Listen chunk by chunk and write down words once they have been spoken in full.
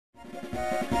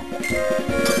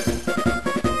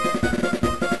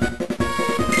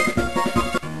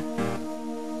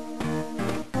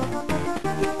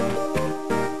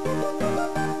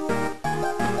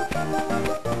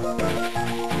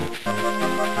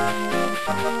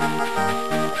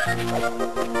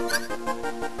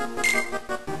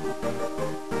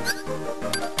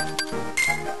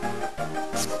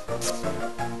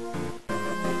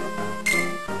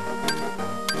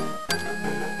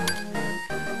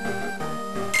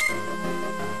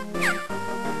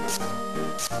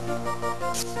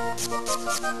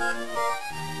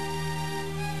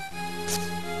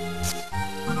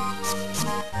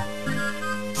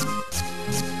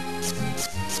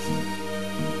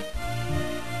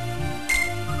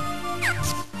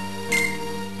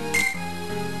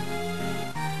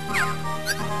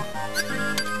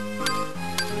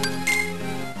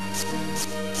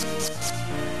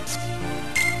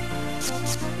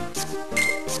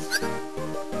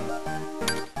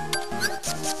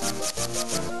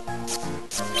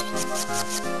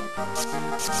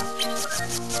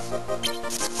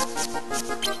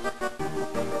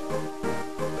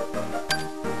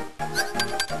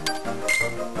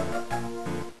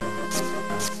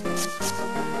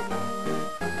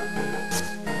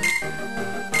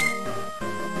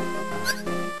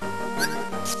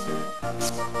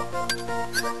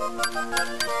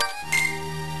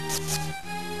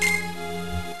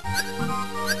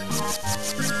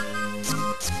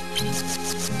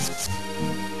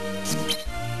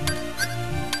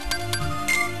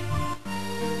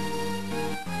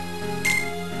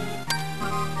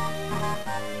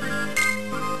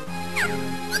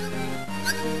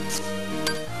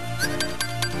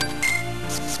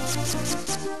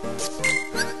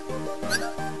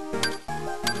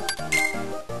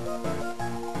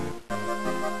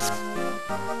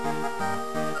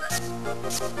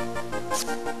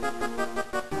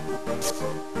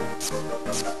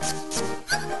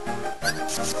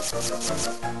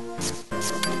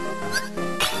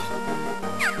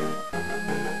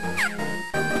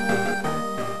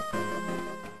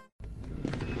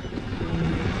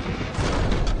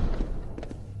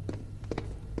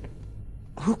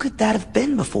Who could that have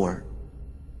been before,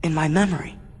 in my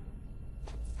memory?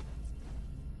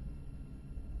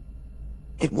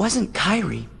 It wasn't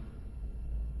Kyrie,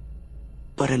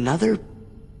 but another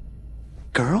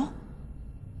girl?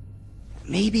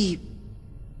 Maybe...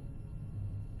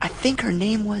 I think her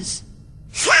name was...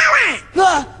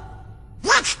 Sora!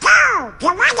 Let's go! You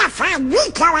wanna find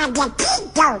Rico and the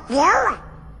pig, don't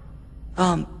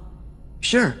you?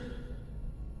 Sure.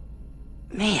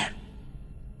 Man,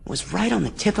 it was right on the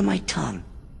tip of my tongue.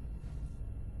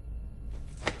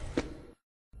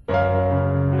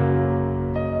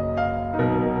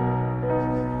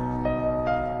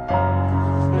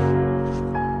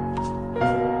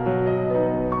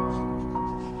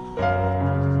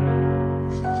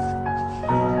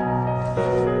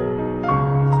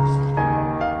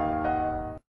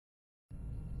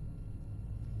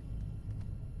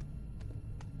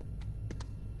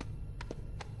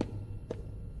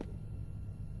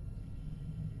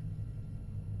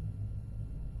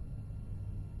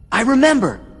 I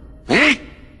remember. Huh?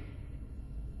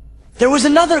 There was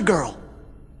another girl.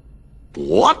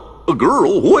 What? A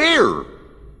girl? Where?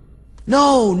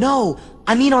 No.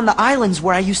 I mean on the islands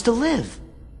where I used to live.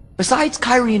 Besides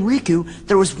Kyrie and Riku,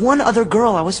 there was one other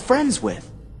girl I was friends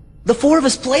with. The four of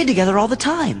us played together all the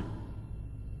time.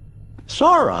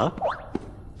 Sora?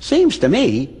 Seems to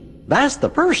me that's the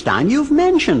first time you've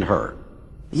mentioned her.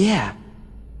 Yeah.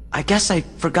 I guess I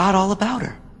forgot all about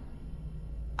her.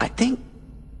 I think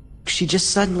she just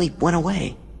suddenly went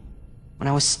away when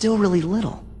I was still really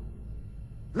little.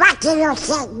 What do you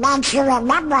think makes you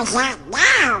remember that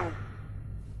now?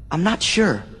 I'm not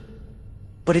sure,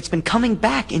 but it's been coming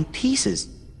back in pieces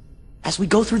as we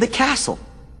go through the castle.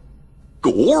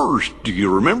 Gorsh, do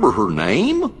you remember her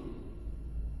name?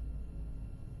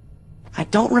 I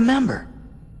don't remember.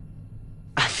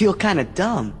 I feel kinda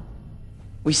dumb.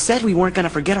 We said we weren't gonna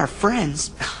forget our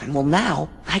friends, and well now,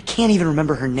 I can't even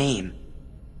remember her name.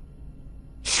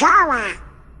 Sora!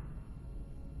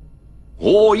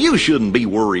 Oh, you shouldn't be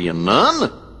worrying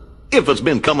none. If it's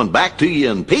been coming back to you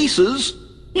in pieces,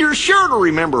 you're sure to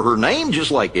remember her name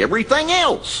just like everything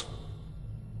else.